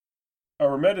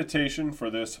Our meditation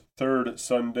for this third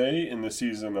Sunday in the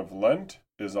season of Lent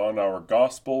is on our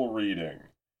Gospel reading.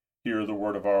 Hear the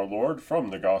word of our Lord from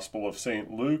the Gospel of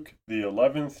St. Luke, the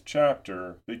 11th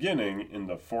chapter, beginning in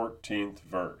the 14th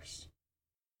verse.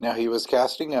 Now he was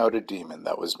casting out a demon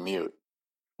that was mute.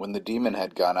 When the demon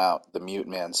had gone out, the mute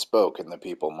man spoke, and the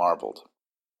people marveled.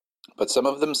 But some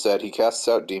of them said, He casts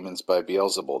out demons by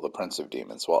Beelzebul, the prince of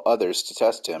demons, while others, to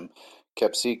test him,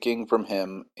 kept seeking from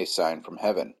him a sign from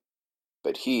heaven.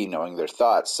 But he, knowing their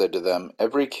thoughts, said to them,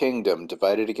 Every kingdom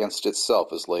divided against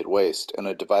itself is laid waste, and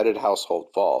a divided household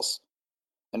falls.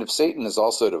 And if Satan is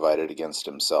also divided against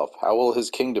himself, how will his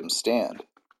kingdom stand?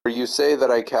 For you say that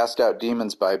I cast out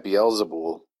demons by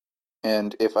Beelzebul,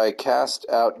 and if I cast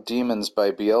out demons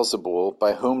by Beelzebul,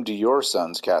 by whom do your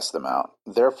sons cast them out?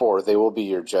 Therefore they will be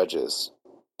your judges.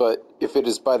 But if it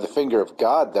is by the finger of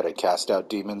God that I cast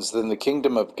out demons, then the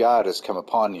kingdom of God has come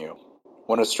upon you.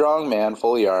 When a strong man,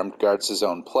 fully armed, guards his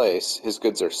own place, his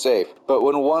goods are safe. But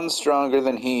when one stronger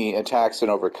than he attacks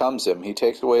and overcomes him, he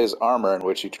takes away his armor in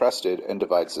which he trusted and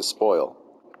divides the spoil.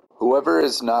 Whoever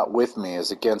is not with me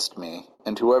is against me,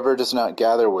 and whoever does not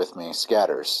gather with me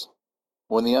scatters.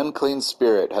 When the unclean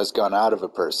spirit has gone out of a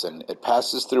person, it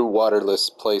passes through waterless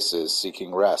places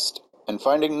seeking rest, and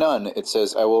finding none, it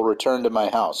says, I will return to my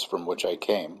house from which I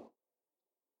came.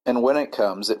 And when it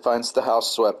comes, it finds the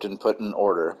house swept and put in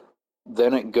order.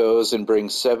 Then it goes and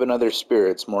brings 7 other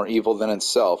spirits more evil than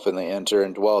itself, and they enter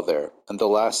and dwell there, and the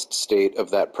last state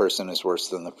of that person is worse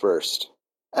than the first.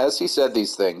 As he said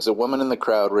these things, a woman in the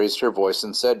crowd raised her voice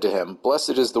and said to him,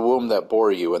 Blessed is the womb that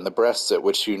bore you, and the breasts at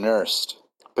which you nursed.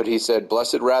 But he said,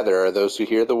 Blessed rather are those who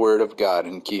hear the word of God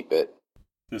and keep it.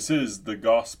 This is the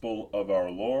Gospel of our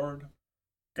Lord.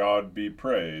 God be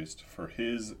praised for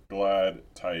his glad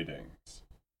tidings.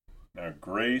 Now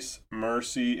grace,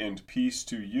 mercy, and peace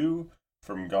to you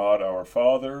from God our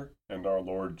Father and our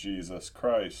Lord Jesus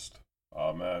Christ.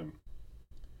 Amen.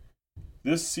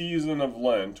 This season of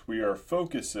Lent, we are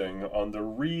focusing on the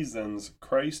reasons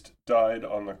Christ died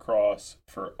on the cross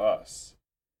for us.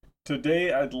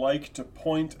 Today, I'd like to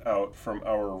point out from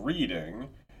our reading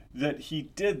that he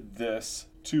did this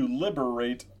to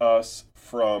liberate us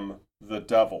from the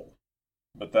devil.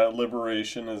 But that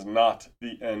liberation is not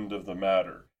the end of the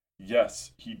matter.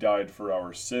 Yes, he died for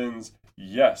our sins.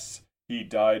 Yes, he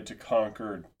died to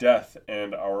conquer death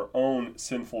and our own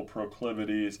sinful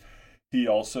proclivities. He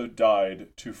also died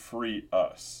to free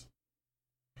us.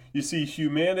 You see,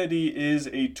 humanity is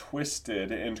a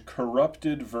twisted and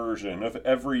corrupted version of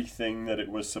everything that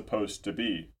it was supposed to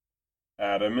be.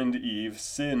 Adam and Eve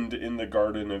sinned in the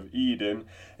Garden of Eden,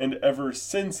 and ever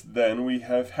since then we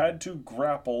have had to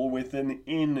grapple with an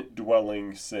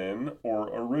indwelling sin, or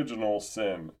original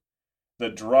sin,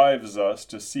 that drives us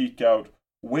to seek out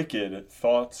wicked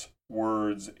thoughts,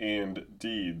 words, and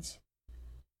deeds.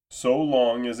 So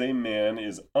long as a man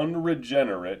is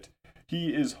unregenerate,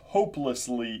 he is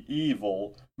hopelessly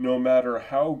evil, no matter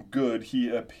how good he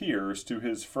appears to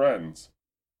his friends.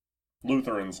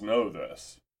 Lutherans know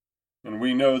this, and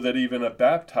we know that even a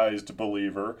baptized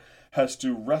believer has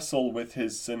to wrestle with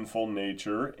his sinful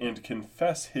nature and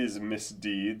confess his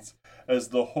misdeeds as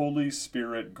the Holy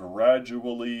Spirit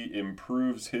gradually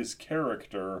improves his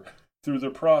character through the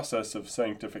process of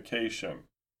sanctification.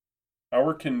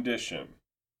 Our condition,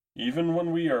 even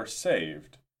when we are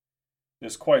saved,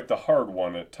 is quite the hard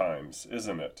one at times,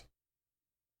 isn't it?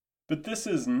 But this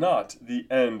is not the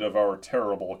end of our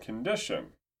terrible condition,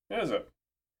 is it?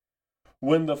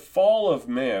 When the fall of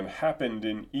man happened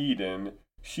in Eden,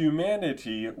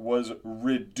 humanity was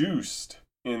reduced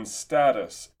in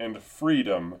status and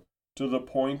freedom to the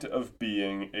point of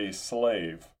being a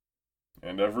slave.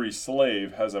 And every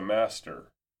slave has a master.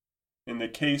 In the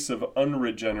case of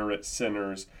unregenerate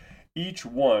sinners, each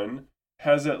one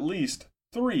has at least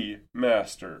 3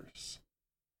 masters.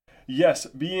 Yes,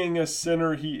 being a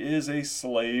sinner, he is a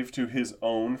slave to his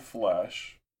own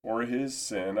flesh or his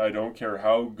sin. I don't care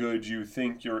how good you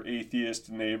think your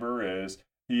atheist neighbor is,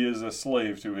 he is a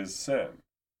slave to his sin.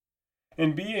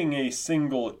 And being a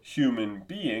single human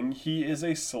being, he is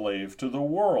a slave to the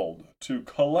world, to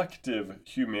collective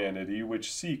humanity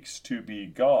which seeks to be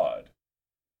God.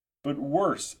 But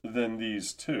worse than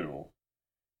these two,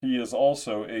 he is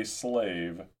also a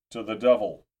slave to the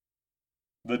devil.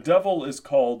 The devil is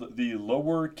called the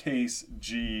lowercase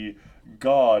g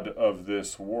God of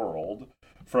this world,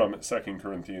 from 2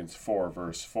 Corinthians 4,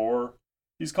 verse 4.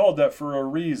 He's called that for a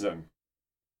reason.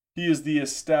 He is the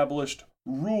established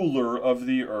ruler of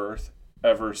the earth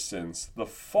ever since the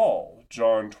fall,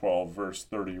 John 12, verse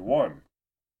 31.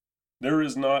 There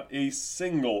is not a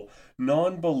single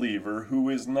non-believer who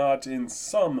is not in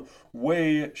some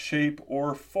way, shape,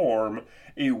 or form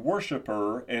a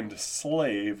worshiper and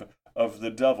slave of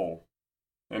the devil.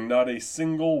 And not a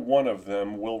single one of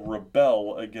them will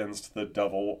rebel against the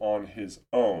devil on his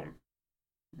own.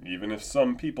 Even if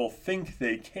some people think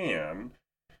they can,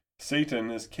 Satan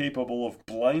is capable of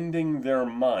blinding their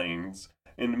minds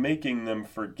and making them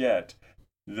forget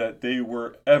that they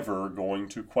were ever going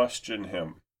to question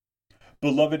him.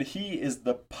 Beloved, he is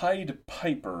the Pied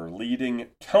Piper leading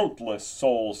countless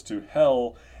souls to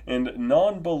hell, and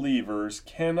non-believers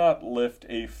cannot lift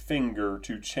a finger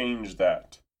to change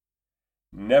that.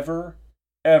 Never,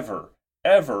 ever,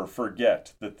 ever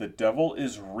forget that the devil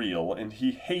is real and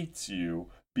he hates you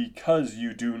because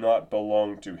you do not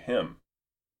belong to him.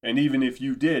 And even if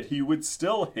you did, he would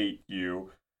still hate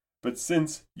you. But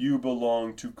since you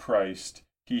belong to Christ,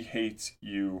 he hates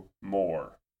you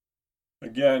more.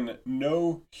 Again,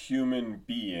 no human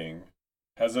being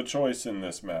has a choice in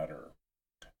this matter.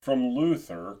 From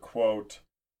Luther, quote,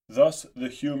 "Thus the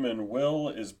human will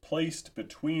is placed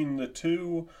between the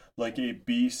two like a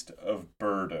beast of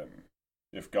burden.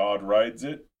 If God rides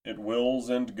it, it wills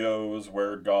and goes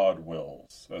where God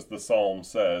wills. As the psalm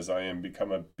says, I am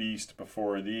become a beast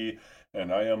before thee,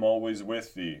 and I am always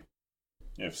with thee.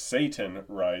 If Satan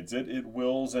rides it, it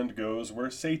wills and goes where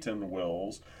Satan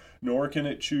wills, nor can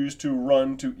it choose to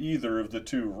run to either of the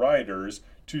two riders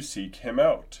to seek him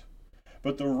out.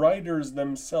 But the riders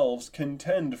themselves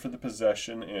contend for the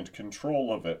possession and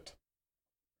control of it.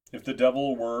 If the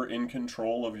devil were in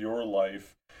control of your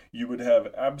life, you would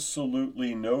have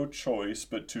absolutely no choice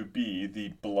but to be the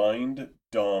blind,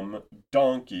 dumb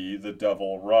donkey the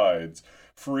devil rides,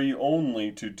 free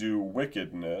only to do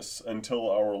wickedness until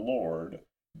our Lord,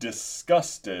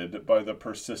 disgusted by the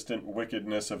persistent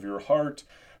wickedness of your heart,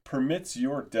 permits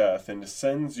your death and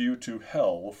sends you to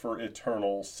hell for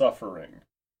eternal suffering.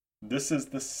 This is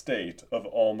the state of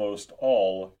almost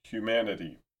all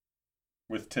humanity.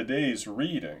 With today's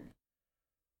reading,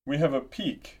 we have a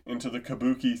peek into the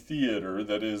kabuki theater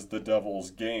that is the devil's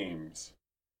games.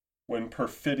 When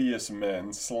perfidious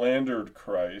men slandered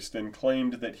Christ and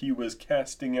claimed that he was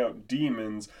casting out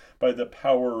demons by the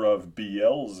power of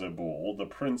Beelzebul, the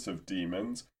prince of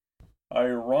demons,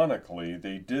 ironically,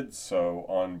 they did so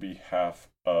on behalf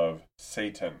of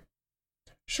Satan.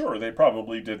 Sure, they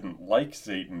probably didn't like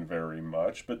Satan very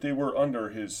much, but they were under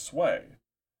his sway.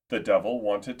 The devil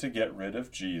wanted to get rid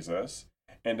of Jesus,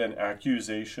 and an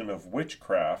accusation of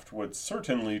witchcraft would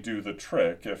certainly do the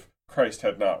trick if Christ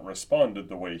had not responded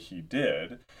the way he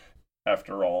did.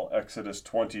 After all, Exodus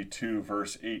 22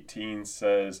 verse 18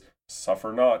 says,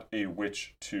 "Suffer not a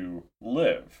witch to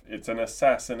live." It's an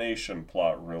assassination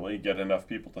plot, really. Get enough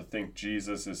people to think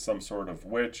Jesus is some sort of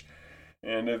witch,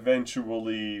 and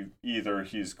eventually either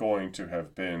he's going to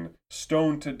have been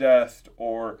stoned to death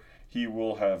or he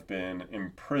will have been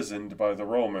imprisoned by the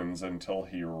Romans until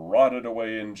he rotted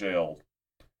away in jail.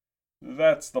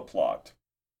 That's the plot,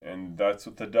 and that's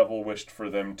what the devil wished for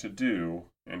them to do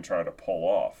and try to pull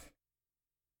off.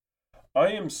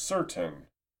 I am certain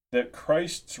that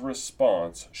Christ's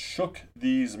response shook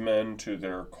these men to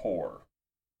their core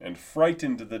and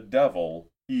frightened the devil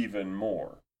even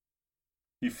more.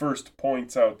 He first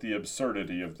points out the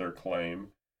absurdity of their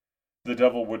claim. The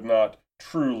devil would not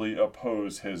truly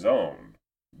oppose his own.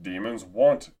 Demons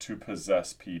want to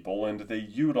possess people, and they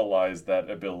utilize that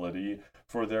ability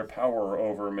for their power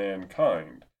over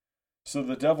mankind. So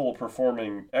the devil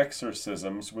performing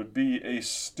exorcisms would be a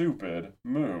stupid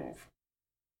move.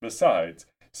 Besides,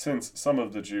 since some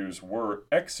of the Jews were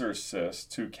exorcists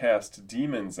to cast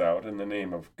demons out in the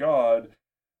name of God,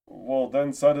 well,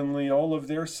 then suddenly all of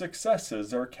their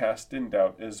successes are cast in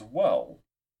doubt as well.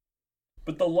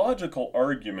 But the logical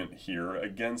argument here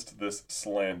against this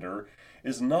slander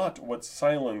is not what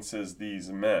silences these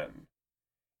men.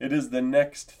 It is the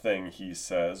next thing he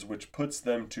says which puts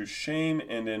them to shame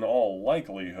and in all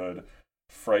likelihood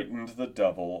frightened the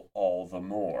devil all the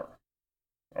more.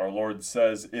 Our Lord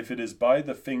says, "If it is by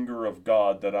the finger of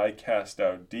God that I cast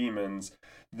out demons,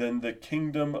 then the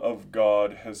kingdom of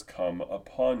God has come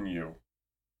upon you."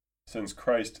 Since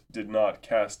Christ did not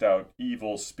cast out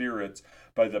evil spirits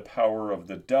by the power of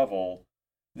the devil,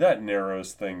 that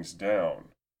narrows things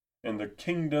down, and the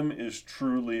kingdom is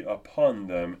truly upon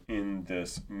them in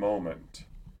this moment.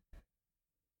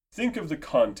 Think of the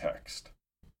context.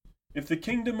 If the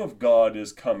kingdom of God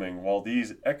is coming while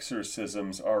these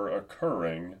exorcisms are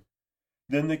occurring,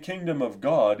 then the kingdom of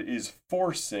God is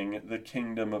forcing the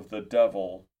kingdom of the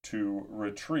devil to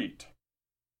retreat.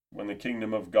 When the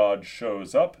kingdom of God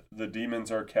shows up, the demons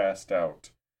are cast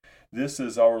out. This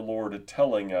is our Lord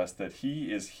telling us that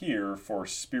he is here for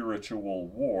spiritual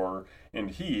war, and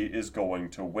he is going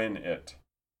to win it.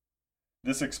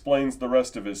 This explains the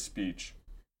rest of his speech.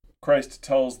 Christ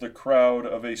tells the crowd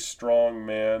of a strong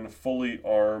man, fully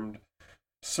armed,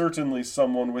 certainly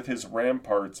someone with his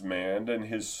ramparts manned and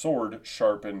his sword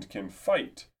sharpened can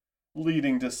fight,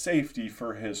 leading to safety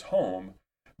for his home,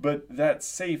 but that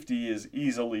safety is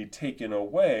easily taken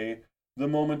away the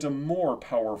moment a more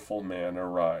powerful man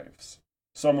arrives.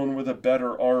 Someone with a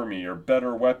better army or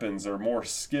better weapons or more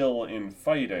skill in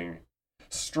fighting.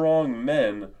 Strong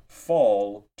men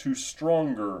fall to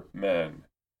stronger men.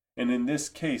 And in this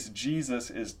case, Jesus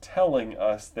is telling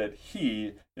us that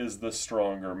he is the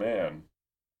stronger man.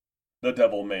 The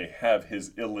devil may have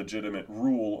his illegitimate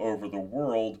rule over the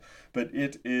world, but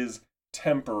it is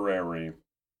temporary.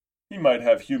 He might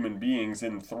have human beings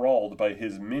enthralled by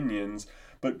his minions,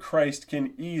 but Christ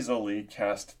can easily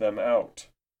cast them out.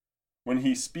 When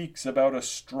he speaks about a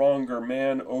stronger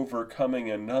man overcoming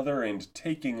another and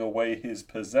taking away his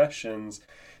possessions,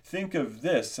 think of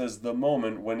this as the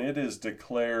moment when it is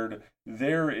declared,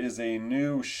 "There is a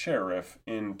new sheriff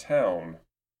in town."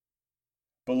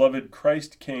 Beloved,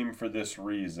 Christ came for this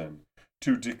reason,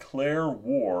 to declare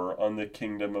war on the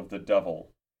kingdom of the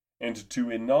devil, and to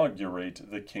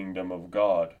inaugurate the kingdom of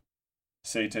God.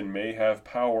 Satan may have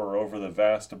power over the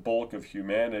vast bulk of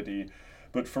humanity,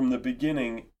 but from the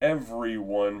beginning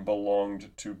everyone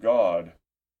belonged to God.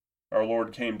 Our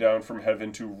Lord came down from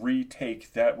heaven to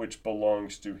retake that which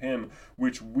belongs to him,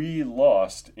 which we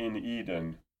lost in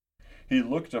Eden. He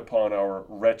looked upon our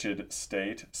wretched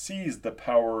state, sees the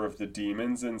power of the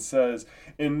demons, and says,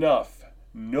 "Enough,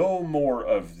 no more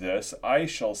of this. I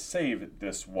shall save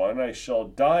this one. I shall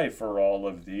die for all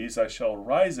of these. I shall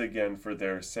rise again for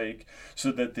their sake,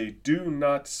 so that they do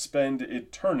not spend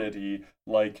eternity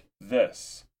like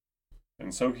this."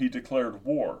 And so he declared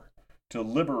war to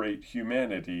liberate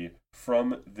humanity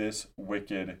from this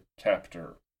wicked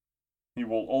captor. He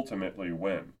will ultimately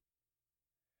win.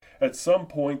 At some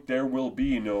point, there will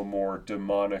be no more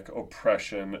demonic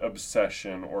oppression,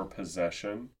 obsession, or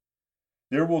possession.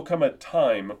 There will come a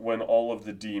time when all of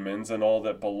the demons and all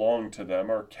that belong to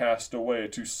them are cast away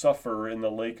to suffer in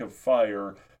the lake of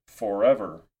fire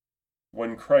forever.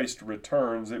 When Christ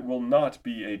returns, it will not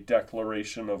be a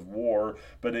declaration of war,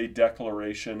 but a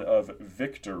declaration of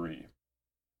victory.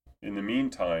 In the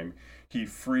meantime, he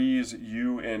frees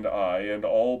you and I and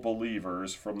all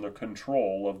believers from the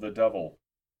control of the devil.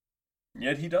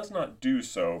 Yet he does not do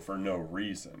so for no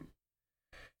reason.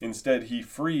 Instead, he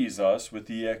frees us with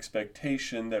the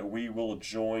expectation that we will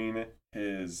join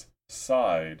his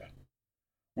side.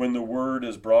 When the word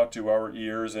is brought to our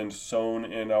ears and sown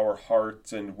in our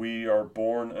hearts, and we are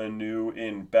born anew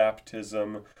in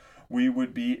baptism, we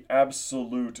would be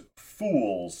absolute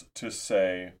fools to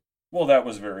say, "Well, that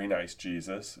was very nice,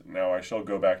 Jesus. Now I shall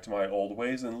go back to my old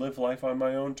ways and live life on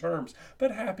my own terms,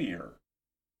 but happier."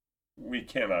 We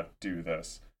cannot do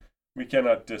this. We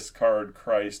cannot discard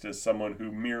Christ as someone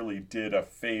who merely did a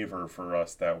favor for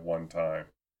us that one time.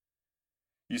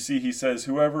 You see, he says,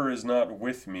 "Whoever is not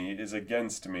with me is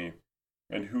against me,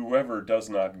 and whoever does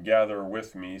not gather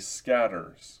with me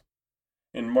scatters."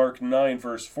 In Mark 9,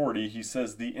 verse 40, he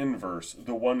says the inverse,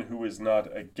 "The one who is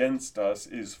not against us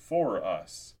is for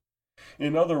us."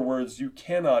 In other words, you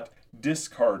cannot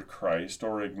discard Christ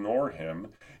or ignore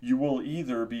him. You will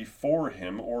either be for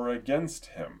him or against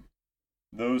him.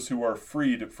 Those who are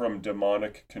freed from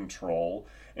demonic control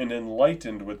and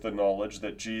enlightened with the knowledge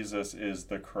that Jesus is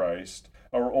the Christ,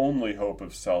 our only hope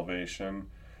of salvation,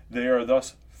 they are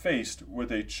thus faced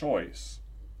with a choice.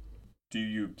 Do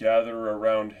you gather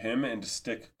around him and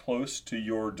stick close to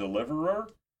your deliverer?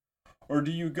 Or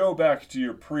do you go back to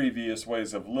your previous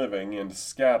ways of living and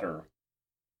scatter?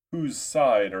 Whose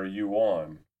side are you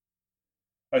on?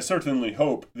 I certainly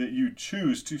hope that you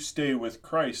choose to stay with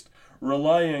Christ,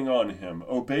 relying on him,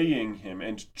 obeying him,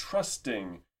 and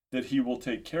trusting that he will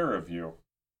take care of you.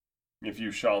 If you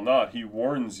shall not, he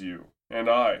warns you, and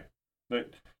I,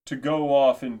 that to go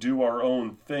off and do our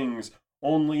own things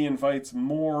only invites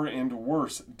more and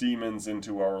worse demons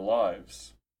into our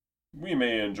lives. We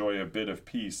may enjoy a bit of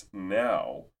peace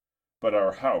now, but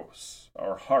our house,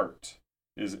 our heart,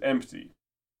 is empty,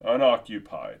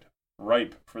 unoccupied,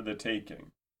 ripe for the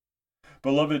taking.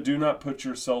 Beloved, do not put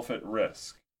yourself at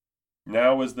risk.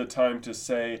 Now is the time to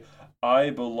say,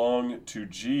 "I belong to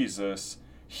Jesus.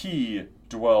 He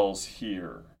dwells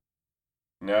here."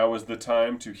 Now is the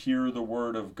time to hear the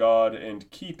word of God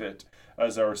and keep it,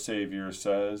 as our Savior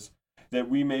says, that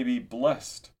we may be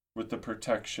blessed with the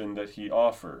protection that he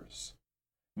offers.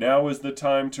 Now is the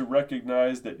time to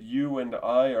recognize that you and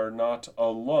I are not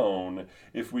alone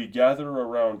if we gather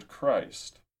around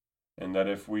Christ, and that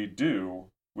if we do,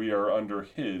 we are under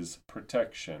His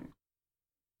protection.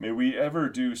 May we ever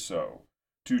do so,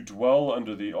 to dwell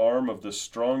under the arm of the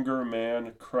stronger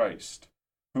man, Christ,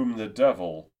 whom the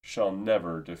devil shall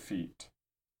never defeat.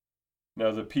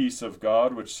 Now the peace of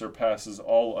God, which surpasses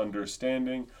all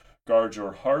understanding, guard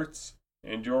your hearts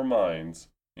and your minds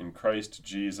in Christ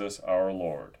Jesus our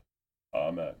Lord.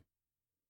 Amen.